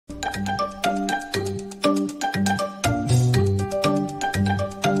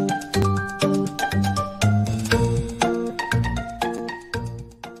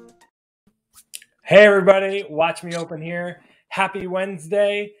Hey everybody, Watch Me Open here. Happy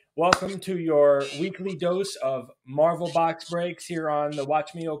Wednesday. Welcome to your weekly dose of Marvel box breaks here on the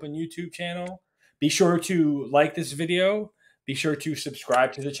Watch Me Open YouTube channel. Be sure to like this video. Be sure to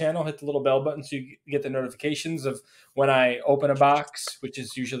subscribe to the channel. Hit the little bell button so you get the notifications of when I open a box, which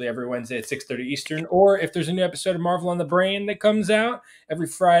is usually every Wednesday at 6:30 Eastern, or if there's a new episode of Marvel on the Brain that comes out every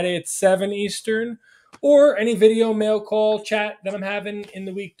Friday at 7 Eastern, or any video, mail call, chat that I'm having in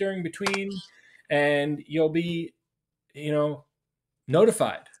the week during between, and you'll be,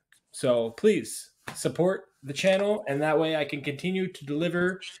 notified. So please support the channel, and that way I can continue to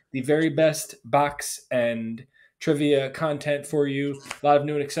deliver the very best box and trivia content for you. A lot of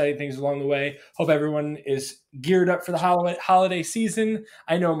new and exciting things along the way. Hope everyone is geared up for the holiday season.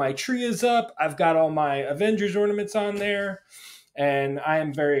 I know my tree is up. I've got all my Avengers ornaments on there, and I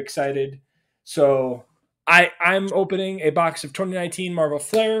am very excited. So I'm opening a box of 2019 Marvel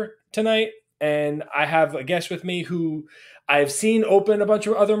Flair tonight, and I have a guest with me who I've seen open a bunch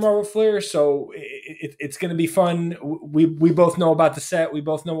of other Marvel Flairs, so it's going to be fun. We both know about the set. We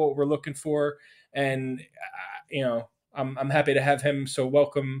both know what we're looking for, and I'm happy to have him. So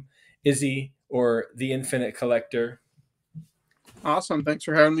welcome, Izzy, or the Infinite Collector. Awesome. Thanks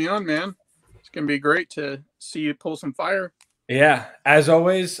for having me on, man. It's going to be great to see you pull some fire. Yeah, as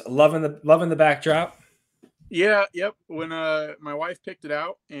always, loving the backdrop. Yeah, yep. When my wife picked it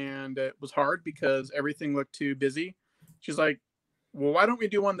out, and it was hard because everything looked too busy. She's like, well, why don't we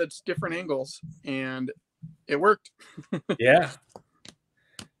do one that's different angles? And it worked. Yeah,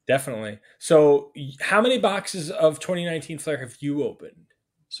 definitely. So how many boxes of 2019 Flair have you opened?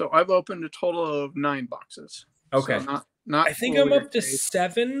 So I've opened a total of 9 boxes. Okay. So not I think I'm up to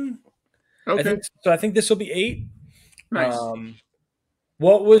 7. Okay. I think this will be 8. Nice.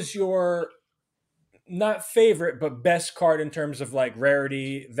 What was your not favorite but best card in terms of like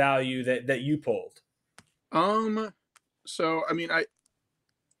rarity value that you pulled? So I mean, I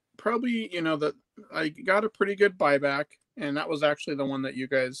probably that I got a pretty good buyback, and that was actually the one that you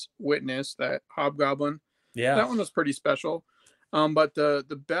guys witnessed, that Hobgoblin. Yeah, that one was pretty special. But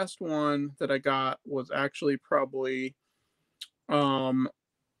the best one that I got was actually probably the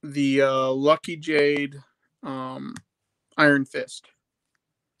Lucky Jade Iron Fist.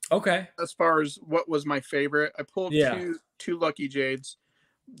 Okay. As far as what was my favorite, I pulled two Lucky Jades.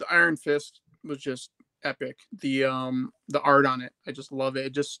 The Iron Fist was just epic. The art on it, I just love it.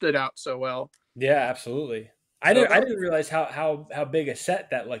 It just stood out so well. Yeah, absolutely. I didn't realize how big a set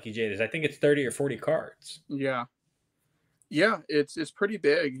that Lucky Jade is. I think it's 30 or 40 cards. Yeah, it's pretty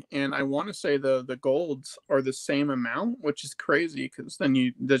big, and I want to say the golds are the same amount, which is crazy because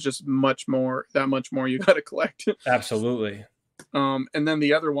then there's just that much more you got to collect. Absolutely. And then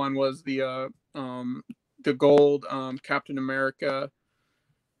the other one was the gold Captain America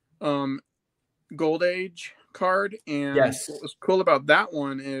Gold Age card, and what was cool about that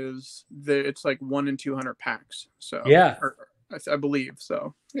one is that it's like 1 in 200 packs. So yeah, I believe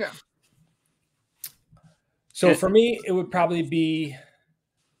so. Yeah. So for me, it would probably be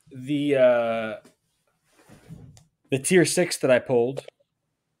the tier 6 that I pulled.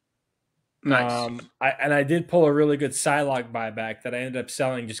 Nice. I did pull a really good Psylocke buyback that I ended up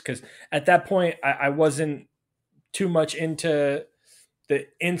selling just because at that point I wasn't too much into the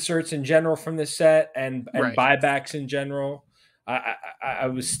inserts in general from the set and buybacks in general. I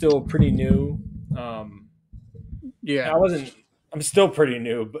was still pretty new. Yeah, I'm still pretty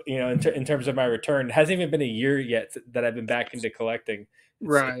new, but in terms of my return, it hasn't even been a year yet that I've been back into collecting.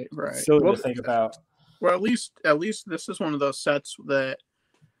 Right. Silly to think about. Well, at least this is one of those sets that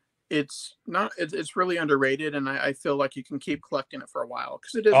it's really underrated, and I feel like you can keep collecting it for a while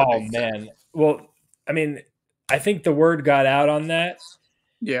because it is. Oh man, well, I mean, I think the word got out on that.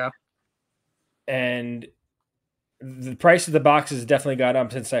 Yeah, and the price of the boxes definitely got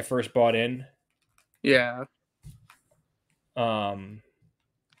up since I first bought in. Yeah.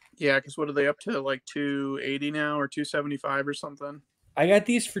 Yeah, because what are they up to? Like 280 now, or 275 or something? I got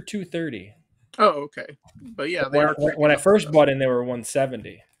these for 230. Oh, okay. But yeah, when I first bought in, they were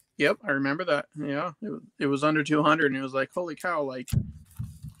 170. Yep, I remember that. Yeah, it was under 200, and it was like, holy cow! Like,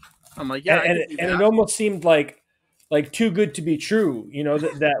 I'm like, yeah, and it almost seemed like too good to be true.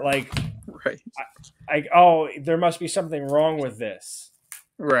 That like, right? There must be something wrong with this.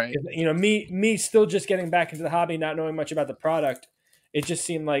 Right. Me still just getting back into the hobby, not knowing much about the product. It just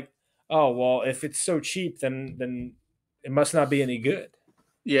seemed like, oh, well, if it's so cheap, then it must not be any good.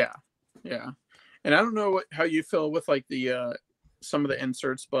 Yeah. And I don't know how you feel with like the some of the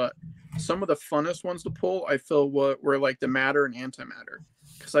inserts, but some of the funnest ones to pull, I feel were like the matter and antimatter.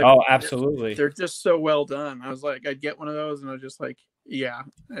 Oh, absolutely. They're just so well done. I was like, I'd get one of those, and I was just like, Yeah,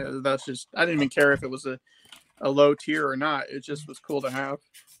 that's just. I didn't even care if it was a low tier or not. It just was cool to have.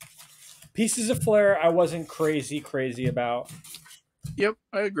 Pieces of Flair, I wasn't crazy about. Yep,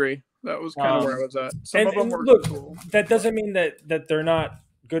 I agree. That was kind of where I Um, was at. Some and, of them and were look, cool, that but doesn't mean that they're not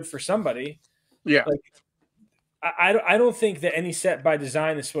good for somebody. yeah, Like I don't think that any set by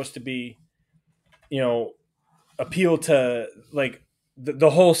design is supposed to be, you know, appeal to like the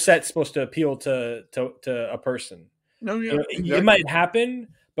whole set's supposed to appeal to a person. no, You yeah, know, it exactly. might happen,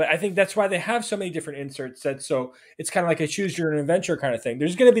 but I think that's why they have so many different insert sets. So it's kind of like a choose your own adventure kind of thing.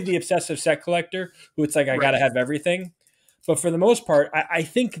 There's going to be the obsessive set collector who it's like I got Right. to have everything, but for the most part, I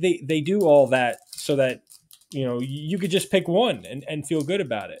think they do all that so that you could just pick one and feel good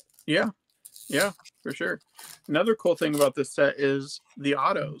about it. Yeah, yeah, for sure. Another cool thing about this set is the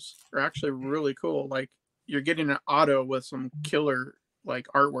autos are actually really cool. Like you're getting an auto with some killer like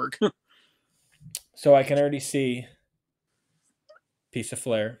artwork. So I can already see piece of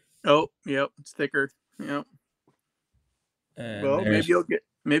flair, Oh, yep, it's thicker. Yep. and Well, there's maybe you'll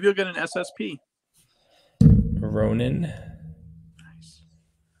get an SSP. Ronin, Nice.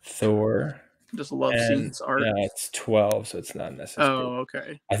 Thor, Just love seeing and this art. it's 12, so it's not an SSP. Oh,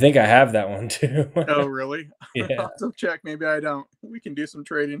 okay. I think I have that one too. Oh, really? I'll Yeah. have to check. Maybe I don't. We can do some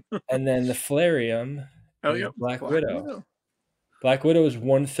trading. And then the Flareum Oh, is yep. Black Black Widow. Widow. Black Widow is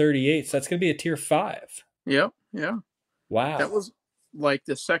 138, so that's going to be a tier 5. Yep. Yeah. That Wow. was like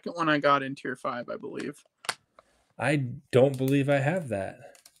the second one I got in tier 5, I believe. I don't believe I have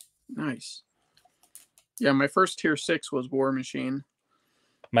that. Nice. Yeah, my first tier 6 was War Machine.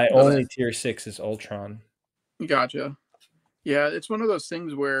 My But only tier 6 is Ultron. gotcha. Yeah, it's one of those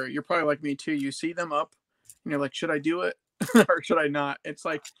things where you're probably like me too. You see them up and you're like, should I do it or should I not? It's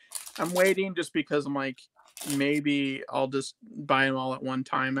like I'm waiting just because I'm like, maybe I'll just buy them all at one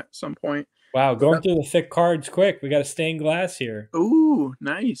time at some point. Wow, But going through the thick cards quick. We got a stained glass here. ooh,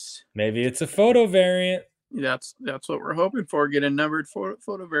 nice. Maybe it's a photo variant. That's what we're hoping for. Get a numbered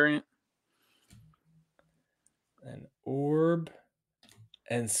photo variant. An orb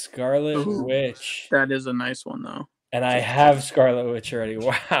and Scarlet Ooh, Witch. that is a nice one though. And I have Scarlet Witch already.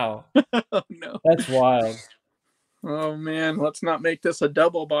 Wow. Oh no. That's wild. Oh man, let's not make this a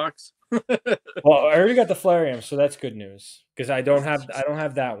double box. Well, I already got the Flareum, so that's good news. Because I don't have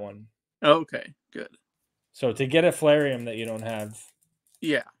that one. Okay, good. So to get a Flareum that you don't have,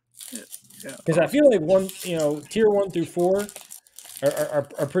 Yeah. Yeah, yeah, because I awesome. feel like tier 1 through 4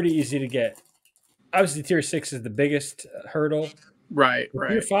 are pretty easy to get. Obviously, tier 6 is the biggest hurdle, Right, but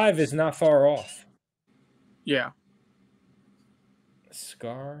tier right. 5 is not far off. Yeah.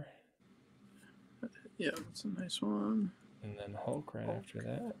 Scar, Yeah, that's a nice one. and then Hulk right after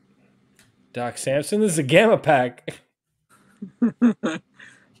that. Doc Samson, this is a Gamma Pack.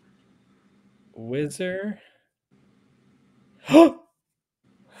 Wizard.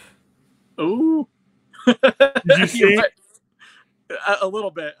 Ooh. Did you You're see? right. A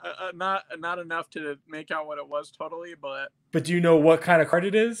little bit. Not enough to make out what it was totally, but But do you know what kind of card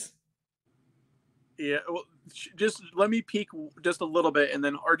it is? yeah. Well, just let me peek just a little bit, and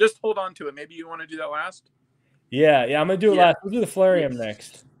then, or just hold on to it. Maybe you want to do that last. Yeah, I'm gonna do it Yeah. last. We'll do the Yeah. Flareum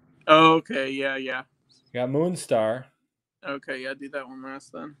next. Okay. Yeah. Yeah. Got Moonstar. Okay. Yeah. Do that one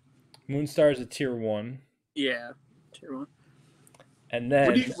last then. Moonstar is a tier 1. Yeah. Tier 1. And then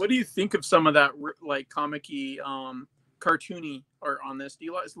What do you think of some of that like comic-y, cartoony art on this? Do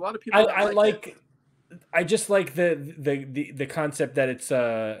you like? A lot of people I like it. I just like the concept that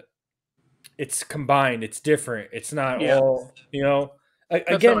it's combined, it's different. It's not Yeah, all, that's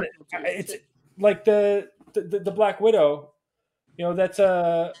how again, I feel too. it's like the Black Widow, that's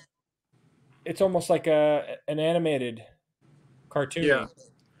it's almost like an animated Yeah, cartoony. yeah.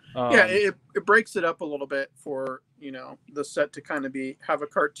 Um, It breaks it up a little bit for the set to kind of have a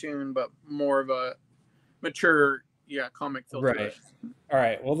cartoon, but more of a mature, yeah, comic feel to right. it. All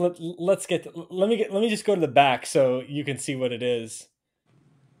right. Well, let me just go to the back so you can see what it is.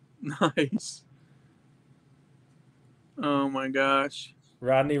 Nice. Oh my gosh.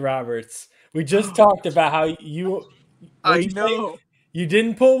 Rodney Roberts. We just talked about how what'd I you say? know. You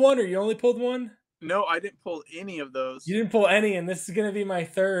didn't pull one, or you only pulled one? No, I didn't pull any of You those. didn't pull any, and this is gonna be my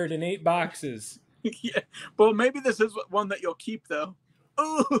third in 8 boxes. Yeah. Well, maybe this is one that you'll keep though.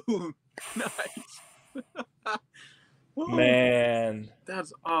 Ooh, nice. Oh, Man.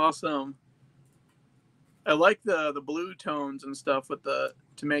 that's awesome. I like the blue tones and stuff with to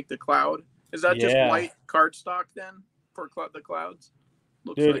make the cloud. Is that just Yeah. white cardstock then for the clouds?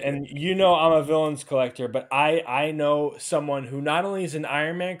 Looks Dude, like it. and I'm a villains collector, but I know someone who not only is an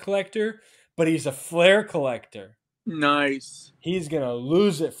Iron Man collector, but he's a Flair collector. Nice. He's gonna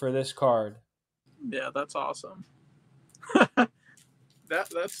lose it for this card. Yeah, that's awesome.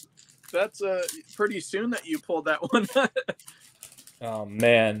 that's pretty soon that you pulled that one. Oh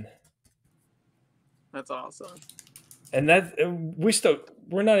man. That's awesome. And that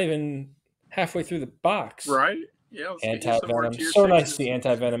we're not even halfway through the box. Right? Yeah, let's get you some more Anti-venom. tier So nice to sixes. see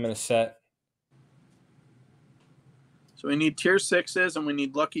anti-venom in a set. So we need tier sixes and we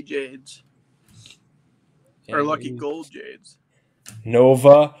need lucky jades. Or lucky gold jades.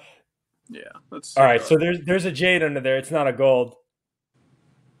 Nova. Yeah, that's all right. So there's a jade under there. It's not a gold.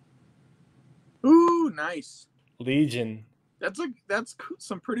 Ooh, nice. Legion. That's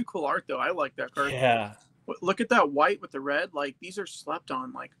some pretty cool art though. I like that card. Yeah. Look at that white with the red. Like these are slept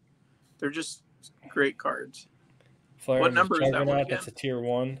on. Like they're just great cards. Flair What number is that one again? That's a tier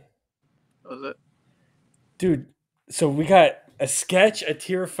 1. What was it? Dude, so we got a sketch, a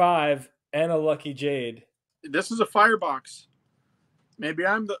tier 5, and a lucky jade. This is a firebox. Maybe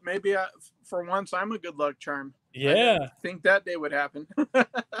for once I'm a good luck charm. Yeah. I didn't think that day would happen.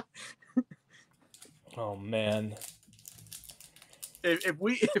 Oh man. If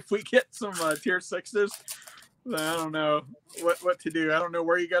we get some tier 6s, I don't know what to do. I don't know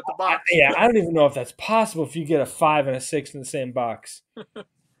where you got the box. Yeah, I don't even know if that's possible if you get a 5 and a 6 in the same box.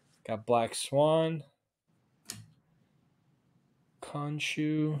 Got Black Swan,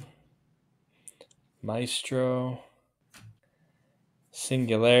 Khonshu, Maestro,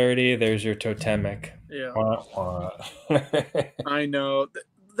 Singularity. There's your totemic. Yeah. I know.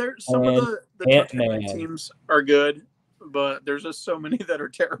 There's some of the totemic teams are good, but there's just so many that are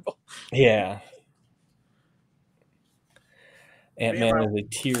terrible. Yeah. Ant-Man is a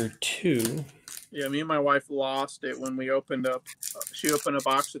tier 2. Yeah, me and my wife lost it when we opened up. She opened a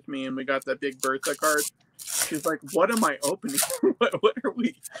box with me, and we got that big Bertha card. She's like, "What am I opening? what are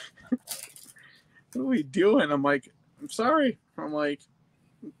we? What are we doing?" I'm like, "I'm sorry." I'm like,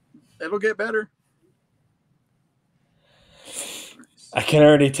 "It'll get better." I can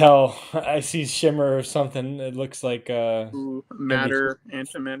already tell. I see shimmer or something. It looks like matter,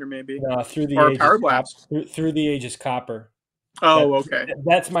 antimatter, maybe. Through the or ages, power blast. Through the ages, copper. Oh, okay.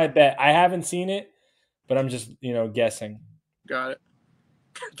 That's my bet. I haven't seen it, but I'm just guessing. Got it.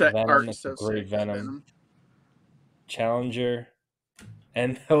 That art is so great. sick. Venom. Challenger,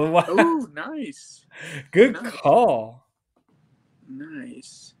 and oh, nice. Good call.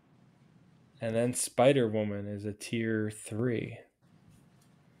 Nice. And then Spider Woman is a tier 3.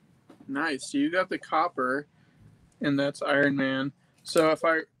 Nice. So you got the copper, and that's Iron Man. So if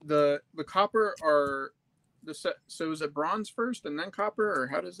the copper are the set. So is it bronze first and then copper, or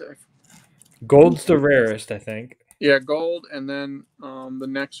how does it? Gold's the rarest, I think. Yeah, gold, and then the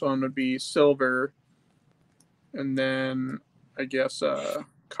next one would be silver, and then I guess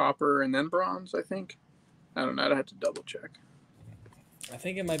copper, and then bronze. I think. I don't know. I'd have to double check. I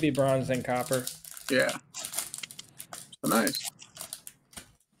think it might be bronze and copper. Yeah. So nice.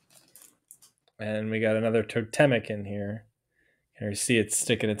 And we got another totemic in here. You see it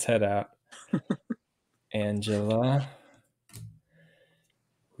sticking its head out. Angela.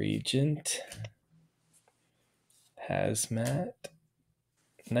 Regent. Hazmat.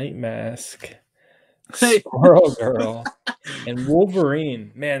 Night Mask. Squirrel Girl. And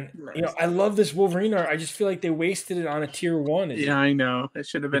Wolverine. Man, nice. I love this Wolverine art. I just feel like they wasted it on a tier 1. Yeah, I know. It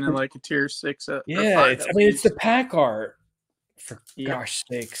should have been in like a tier 6. Yeah, it's the pack art. For gosh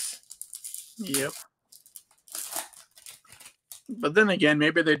sakes. Yep. But then again,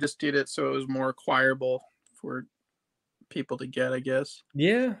 maybe they just did it so it was more acquirable for people to get, I guess.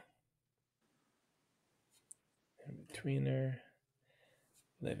 Yeah. In-betweener.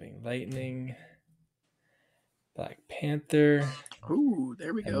 Living Lightning. Black Panther. Ooh,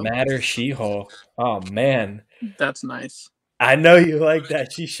 there we go. Matter She-Hulk. Oh man. That's nice. I know you like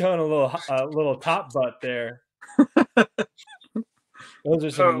that. She's showing a little top butt there. Those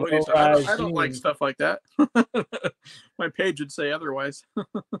are some I don't like stuff like that. My page would say otherwise.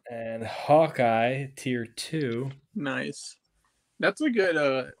 And Hawkeye, tier 2. Nice. That's a good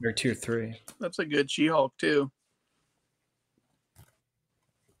or tier 3. That's a good She-Hulk too.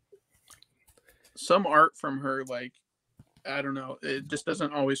 Some art from her, like, I don't know, it just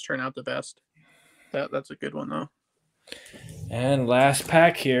doesn't always turn out the best. That's a good one though. And last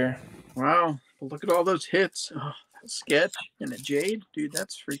pack here. Wow. Look at all those hits. Oh, sketch and a jade, dude.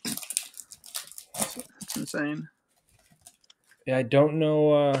 That's freaking. That's insane. Yeah, I don't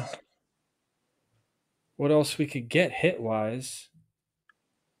know what else we could get hit wise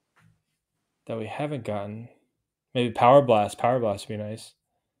that we haven't gotten. Maybe Power Blast. Power Blast would be nice.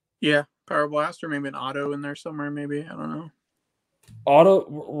 Yeah, Power Blast, or maybe an auto in there somewhere. Maybe, I don't know.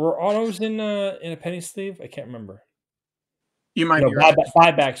 Were autos in a penny sleeve? I can't remember. You might be right.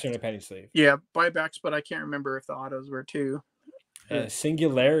 Buybacks are in a penny sleeve. Yeah, buybacks, but I can't remember if the autos were too.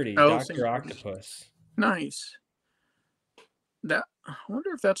 Singularity, Oh, Dr. Singularity. Octopus. Nice. That I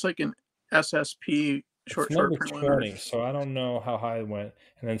wonder if that's like an SSP It's short number print one or 20, so I don't know how high it went.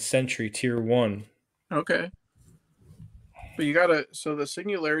 And then Sentry Tier 1. okay. But you gotta so the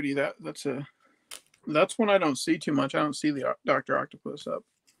Singularity that's one I don't see too much. I don't see the Doctor Octopus up.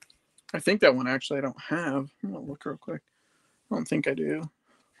 I think that one actually I don't have. I'm gonna look real quick. I don't think I do.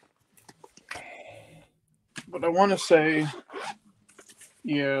 But I want to say,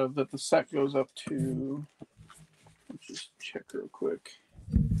 yeah, that the set goes up to. Let's just check real quick.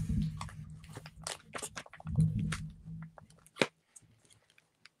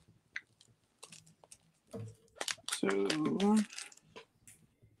 So,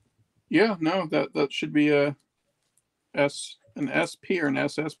 yeah, no, that should be an SP or an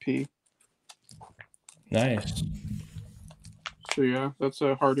SSP. Nice. So yeah, that's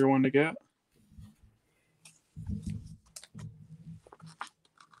a harder one to get.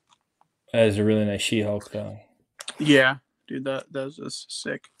 That is a really nice She-Hulk, though. Yeah, dude, that's just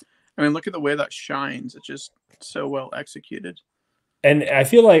sick. I mean, look at the way that shines. It's just so well executed. And I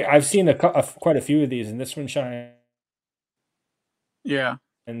feel like I've seen quite a few of these, and this one shines. Yeah.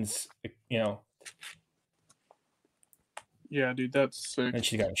 You know. Yeah, dude, that's sick. And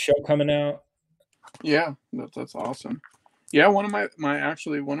she's got a show coming out. Yeah, that's awesome. Yeah, one of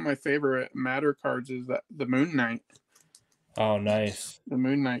my favorite Matter cards is the Moon Knight. Oh, nice. The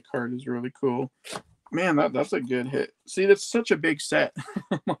Moon Knight card is really cool. Man, that's a good hit. See, that's such a big set.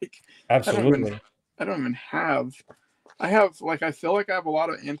 Like, absolutely. I don't even have. I have like I feel like I have a lot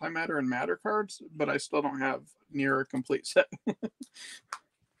of antimatter and matter cards, but I still don't have near a complete set.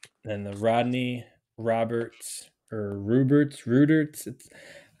 And the Rodney Roberts or Ruderts. It's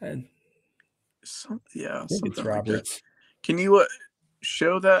yeah, something like Roberts. That. Can you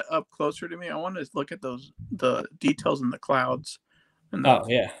show that up closer to me? I want to look at the details in the clouds. Oh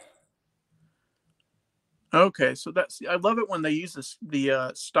yeah. Okay, so I love it when they use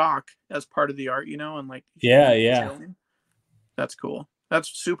the stock as part of the art, and like yeah. Showing. That's cool. That's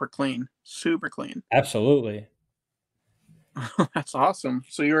super clean. Super clean. Absolutely. That's awesome.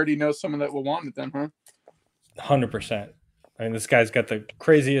 So you already know someone that will want it then, huh? 100%. I mean, this guy's got the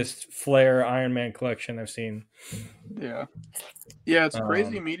craziest Flair Iron Man collection I've seen. Yeah. Yeah, it's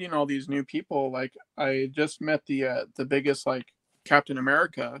crazy meeting all these new people. Like I just met the biggest like Captain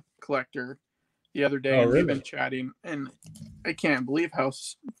America collector the other day, and really? we've been chatting, and I can't believe how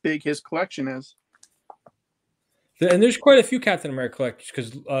big his collection is. And there's quite a few Captain America collectors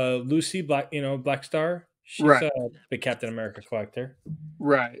because Lucy Black Star, she's right. a big Captain America collector.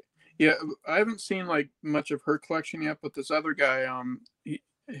 Right. Yeah, I haven't seen like much of her collection yet, but this other guy,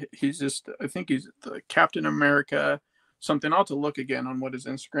 he's just I think he's the Captain America something. I'll have to look again on what his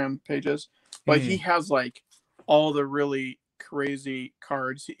Instagram page is, but he has like all the really crazy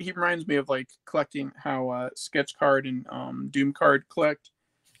cards. He reminds me of like collecting how Sketch Card and Doom Card collect.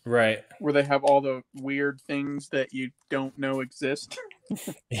 Right. Where they have all the weird things that you don't know exist.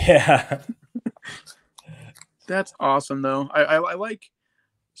 Yeah. That's awesome though. I like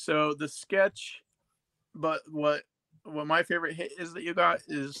so the sketch, but what my favorite hit is that you got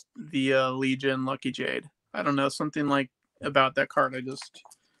is the Legion Lucky Jade. I don't know, something like about that card. I just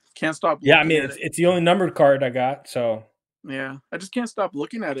can't stop looking I mean, it's the only numbered card I got, so yeah. I just can't stop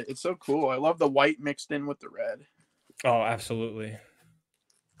looking at it. It's so cool. I love the white mixed in with the red. Oh, absolutely.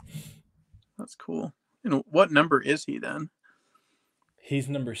 That's cool. And what number is he then? He's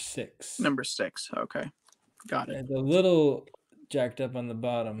number 6. Number 6. Okay. Got it. And a little jacked up on the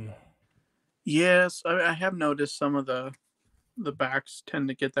bottom. Yes, I have noticed some of the backs tend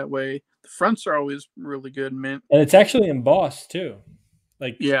to get that way. The fronts are always really good mint. And it's actually embossed too.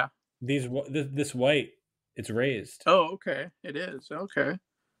 Like yeah. This white, it's raised. Oh, okay. It is. Okay.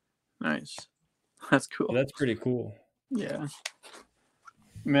 Nice. That's cool. So that's pretty cool. Yeah.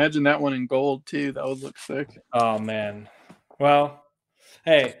 Imagine that one in gold too. That would look sick. Oh man. Well,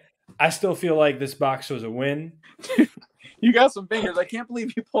 hey, I still feel like this box was a win. You got some fingers. I can't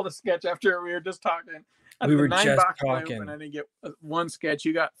believe you pulled a sketch after we were just talking. We were just talking. I didn't get one sketch.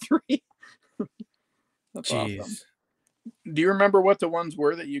 You got 3. That's Jeez. Awesome. Do you remember what the ones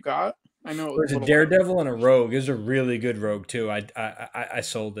were that you got? I know it was a Daredevil and a Rogue. It was a really good Rogue too. I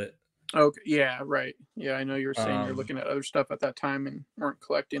sold it. Okay. Yeah. Right. Yeah. I know you were saying you're looking at other stuff at that time and weren't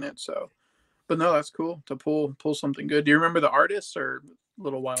collecting it. So, but no, that's cool to pull something good. Do you remember the artist or a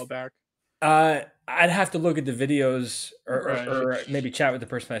little while back? I'd have to look at the videos or maybe chat with the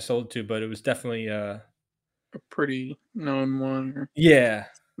person I sold to, but it was definitely a pretty known one. Yeah.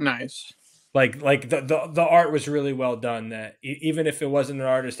 Nice. Like the art was really well done. That even if it wasn't an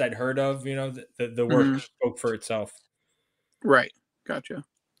artist I'd heard of, the work spoke for itself. Right. Gotcha.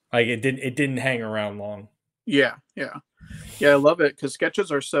 Like it didn't hang around long. Yeah, yeah, yeah. I love it because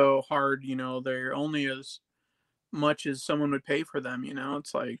sketches are so hard. You know, they're only as much as someone would pay for them. You know,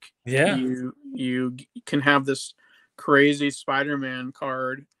 it's like Yeah. you can have this crazy Spider-Man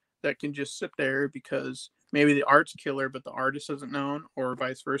card that can just sit there because maybe the art's killer, but the artist isn't known, or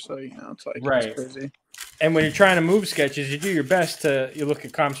vice versa. You know, it's like it's Right. crazy. And when you're trying to move sketches, you do your best to you look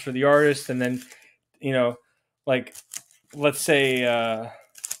at comps for the artist, and then you know, like let's say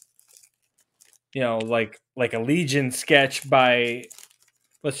like a Legion sketch by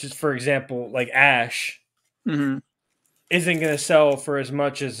let's just for example like Ash Hmm. isn't going to sell for as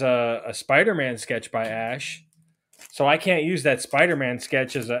much as a Spider-Man sketch by Ash. So I can't use that Spider-Man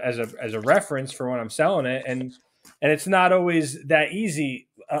sketch as a reference for when I'm selling it, and it's not always that easy.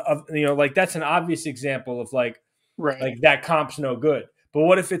 Like that's an obvious example of Right, like that comp's no good. But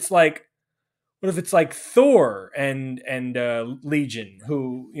what if it's like Thor and Legion,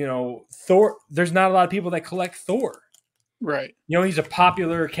 who Thor? There's not a lot of people that collect Thor. right. He's a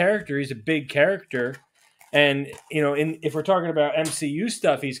popular character. He's a big character, and if we're talking about MCU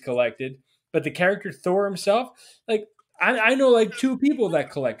stuff, he's collected. But the character Thor himself, like I know like two people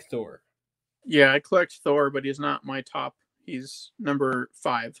that collect Thor. Yeah, I collect Thor, but he's not my top. He's number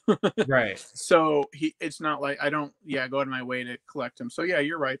 5. Right. So it's not like I don't, yeah, go out of my way to collect him. So yeah,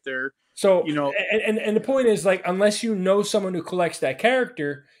 you're right there. So You know, and the point is like unless you know someone who collects that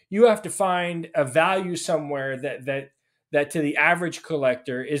character, you have to find a value somewhere that to the average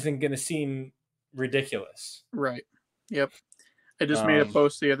collector isn't going to seem ridiculous. right. Yep. I just made a Um,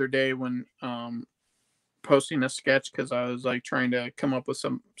 post the other day when posting a sketch because I was like trying to come up with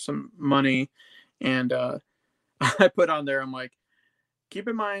some money, and I put on there, I'm like, keep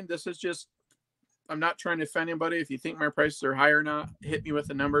in mind this is just, I'm not trying to offend anybody. If you think my prices are high or not, hit me with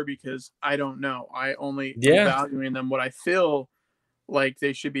a number because I don't know. I only am yeah, valuing them what I feel like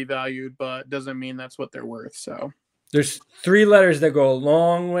they should be valued, but doesn't mean that's what they're worth. So, there's three letters that go a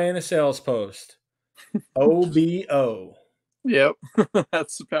long way in a sales post. OBO. yep,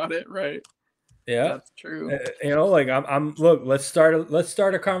 that's about it, right? Yeah. That's true. Like I'm look, let's start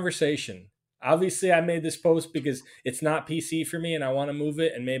a conversation. Obviously I made this post because it's not PC for me and I want to move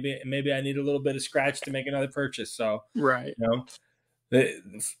it and maybe I need a little bit of scratch to make another purchase. So, Right, you know, the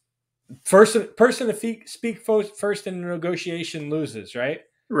first person to speak first in a negotiation loses, right?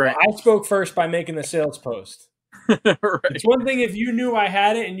 Well, right, I spoke first by making the sales post. It's right. one thing if you knew I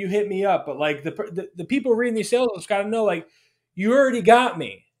had it and you hit me up, but like the people reading these sales posts got to know like you already got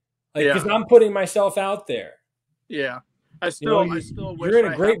me, like because Yeah, I'm putting myself out there. yeah. I still You're wish in a I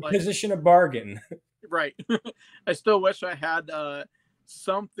had great like, position to bargain. right. I still wish I had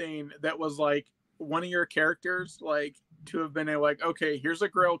something that was like one of your characters, like to have been like, okay, here's a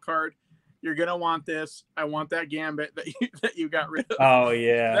Grail card. You're gonna want this. I want that Gambit that you got rid of. Oh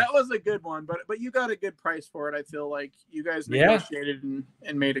yeah, That was a good one, but you got a good price for it. I feel like you guys yeah, negotiated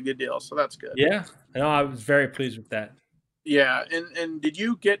and made a good deal, so that's good. yeah. No, I was very pleased with that. Yeah, and did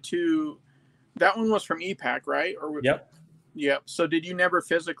you get to that one was from EPAC, right? Or Yep. yep. So did you never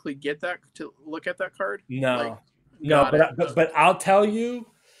physically get that to look at that card? Like, No, no, got but it. but I'll tell you,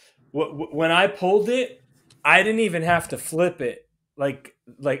 when I pulled it, I didn't even have to flip it. Like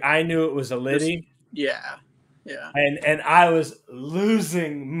I knew it was a Just Liddy, yeah, yeah, and I was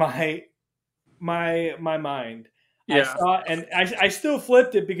losing my mind. I yeah. saw it, and I still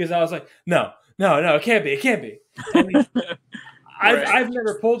flipped it because I was like, no, no, no, it can't be. And Right. I've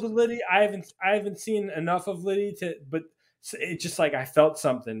never pulled a Liddy. I haven't seen enough of Liddy but it's just like I felt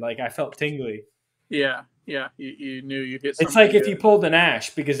something. Like I felt tingly. Yeah, yeah. You knew you hit It's like something if you good. pulled an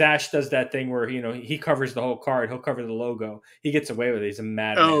Ash because Ash does that thing where he covers the whole card. He'll cover the logo. He gets away with it. He's a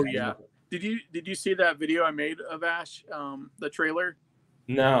madman. Oh yeah. Did you see that video I made of Ash? The trailer.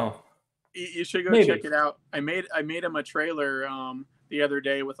 No, You should go check maybe it out. I made him a trailer the other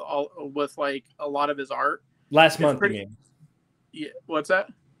day with like a lot of his art. last It's month you pretty. mean? Yeah. What's that?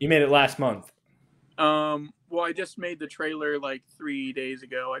 You made it last month. Well, I just made the trailer like 3 days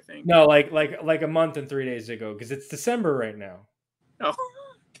ago, I think. No, like a month and 3 days ago because it's December right now. Oh,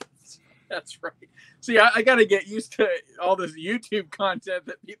 that's right. See, I got to get used to all this YouTube content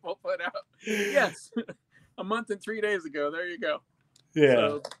that people put out. Yes, a month and 3 days ago. There you go. Yeah.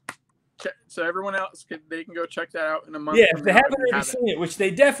 So, so everyone else they can go check that out in a month Yeah, if from they now if haven't you already haven't. seen it, which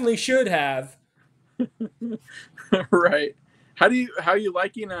they definitely should have. Right. How you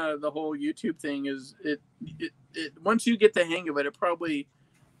liking the whole YouTube thing? Is it once you get the hang of it,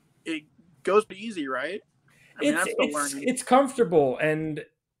 it goes pretty easy, right? I mean, It's I'm still it's learning. it's comfortable and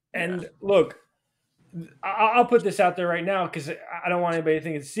Yeah. look, I'll put this out there right now because I don't want anybody to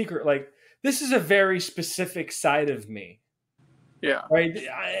think it's a secret. Like this is a very specific side of me. Yeah. right?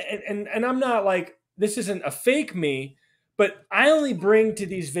 And I'm not like, this isn't a fake me, but I only bring to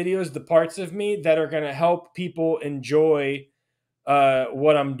these videos the parts of me that are going to help people enjoy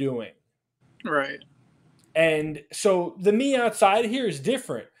what I'm doing. Right. And so the me outside here is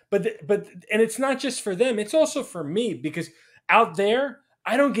different, but and it's not just for them; it's also for me because out there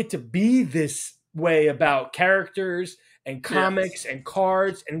I don't get to be this way about characters and Yeah. comics and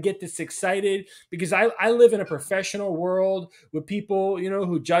cards and get this excited because I live in a professional world with people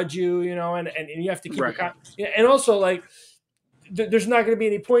who judge and you have to keep Right. and also like there's not going to be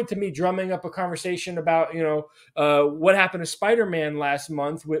any point to me drumming up a conversation about what happened to Spider-Man last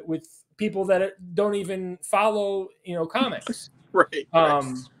month with people that don't even follow comics. Right. Right.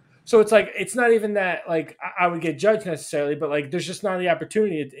 So it's like it's not even that like I would get judged necessarily, but like there's just not the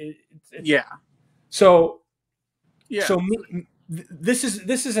opportunity. Yeah. So Yeah. so this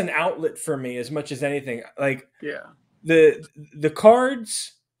is an outlet for me as much as anything. Like Yeah. the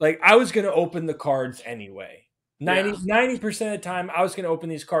cards, like I was going to open the cards anyway. Yeah. 90% of the time I was going to open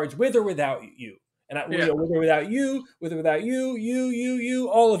these cards with or without you. And Yeah. with or without you, with or without you,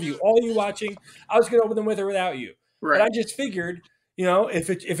 all you watching, I was going to open them with or without you. But I Right. just figured,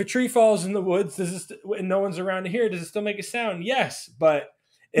 if a tree falls in the woods, and no one's around to hear, does it still make a sound? Yes. But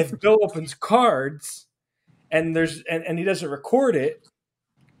if Bill opens cards and he doesn't record it,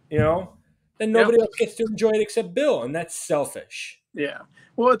 you know, then Yep. nobody else gets to enjoy it except Bill, and that's selfish. Yeah.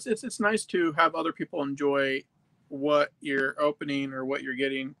 Well, it's nice to have other people enjoy what you're opening or what you're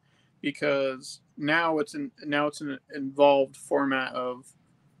getting, because now it's an involved format of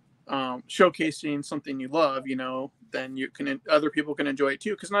showcasing something you love. Then you can other people can enjoy it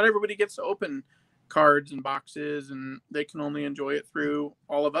too, because not everybody gets to open cards and boxes, and they can only enjoy it through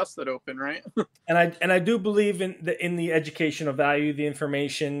all of us that open, right? And I do believe in the educational value, the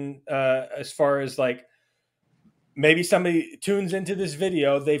information, as far as like maybe somebody tunes into this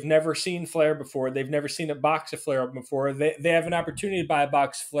video, they've never seen Flair before, they've never seen a box of Flair before, they have an opportunity to buy a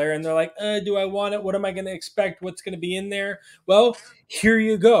box of Flair, and they're like, do I want it? What am I going to expect? What's going to be in there? Well, here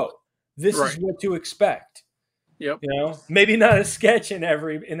you go. This is Right. what to expect. Yep. Maybe not a sketch in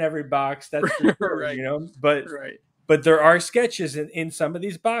every box, that's for sure. Right. But Right. there are sketches in some of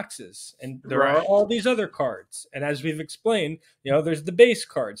these boxes, and there are Right. all these other cards. And as we've explained, there's the base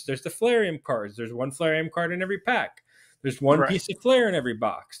cards, there's the Flareum cards, there's one Flareum card in every pack, there's one Right. piece of Flair in every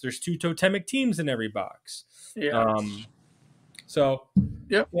box, there's two totemic teams in every box. Yeah. So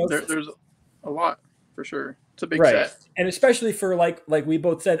Yep. you know, There's a lot for sure. It's a big right, set. and especially for like we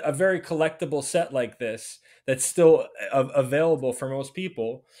both said, a very collectible set like this that's still available for most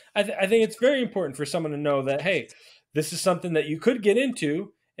people. I think it's very important for someone to know that, hey, this is something that you could get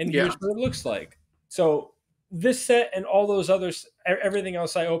into, and here's Yeah. what it looks like. So this set and all those others, everything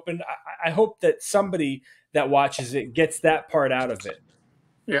else I opened, I hope that somebody that watches it gets that part out of it.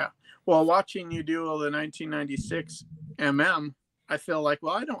 Yeah. Well, watching you do all the 1996 MM, I feel like,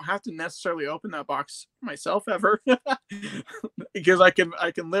 well, I don't have to necessarily open that box myself ever, because I can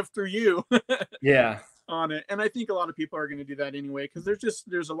live through you Yeah, on it. And I think a lot of people are going to do that anyway, because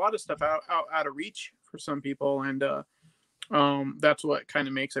there's a lot of stuff out of reach for some people, and that's what kind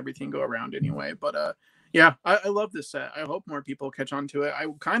of makes everything go around anyway. But yeah, I love this set. I hope more people catch on to it.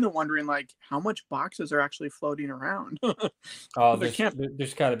 I'm kind of wondering like how much boxes are actually floating around. oh, There can't.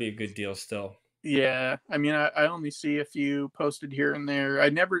 there's got to be a good deal still. Yeah, I mean, I only see a few posted here and there. I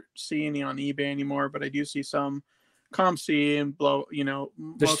never see any on eBay anymore, but I do see some ComC and blow. There's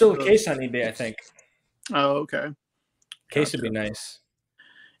Most still of a those. case on eBay, I think. Oh, okay, Case would be gotcha. nice.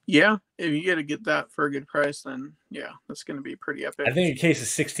 Yeah, if you get that for a good price, then yeah, that's going to be pretty I epic. think a case is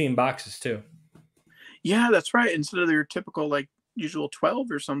 16 boxes too. Yeah, that's right. Instead of your typical like usual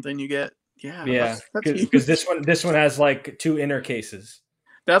 12 or something, you get, yeah, Yeah, that's because huge. this one has like two inner cases.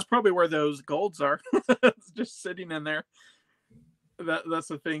 That's probably where those golds are. It's just sitting in there. That's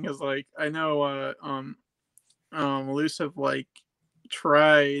the thing, is like I know elusive like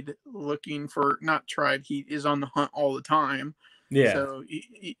tried looking for, not tried, he is on the hunt all the time. Yeah, So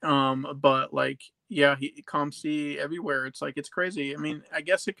but like, yeah, he ComC everywhere. It's like, it's crazy. I mean, I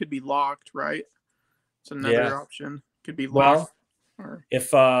guess it could be locked, right? It's yeah. another option. Could be locked, Well, or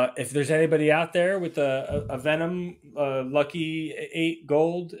if there's anybody out there with a Venom lucky 8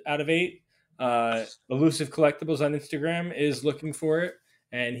 gold out of 8, elusive collectibles on Instagram is looking for it,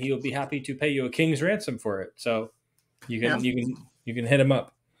 and he'll be happy to pay you a king's ransom for it. So you yeah, can you can you can hit him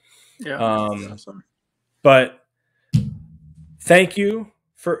up. yeah, that'd be Um, awesome. but thank you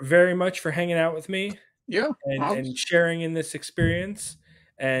for very much for hanging out with me Yeah, and awesome, sharing in this experience.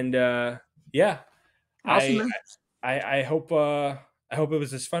 And yeah, awesome, I man. I hope it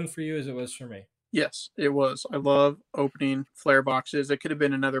was as fun for you as it was for me. Yes, it was. I love opening Flair boxes. It could have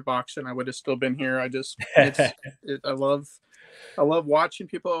been another box, and I would have still been here. I love watching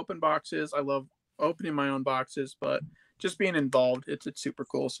people open boxes. I love opening my own boxes, but just being involved, it's super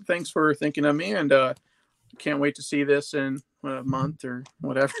cool. So thanks for thinking of me, and can't wait to see this in a month or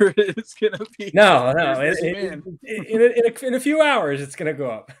whatever it's gonna be. No, You're no. a busy man. In a few hours, it's gonna go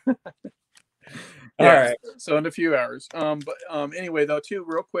up. All Yes. right. So in a few hours. Anyway, though, too,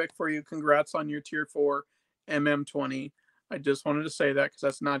 real quick for you, congrats on your tier 4 MM20. I just wanted to say that because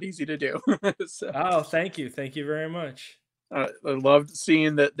that's not easy to do. So, Oh, thank you very much. I loved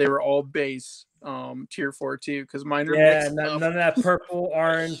seeing that they were all base tier 4 too, because mine are Yeah, mixed up. none of that purple,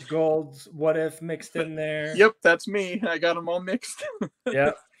 orange, gold, what if mixed in there. Yep, that's me. I got them all mixed.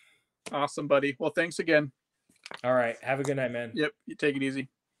 Yep. Awesome, buddy. Well, thanks again. All right. Have a good night, man. Yep, you take it easy.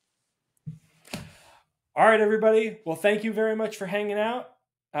 All right, everybody. Well, thank you very much for hanging out.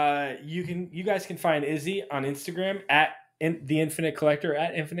 You guys can find Izzy on Instagram at the Infinite Collector,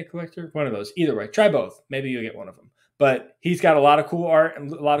 at Infinite Collector. One of those. Either way, try both. Maybe you'll get one of them. But he's got a lot of cool art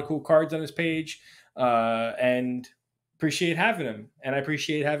and a lot of cool cards on his page, and appreciate having him. And I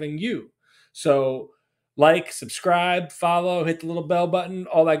appreciate having you. So like, subscribe, follow, hit the little bell button,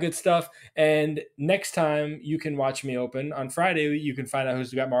 all that good stuff. And next time you can watch me open on Friday, you can find out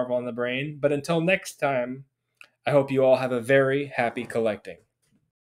who's got Marvel on the brain. But until next time, I hope you all have a very happy collecting.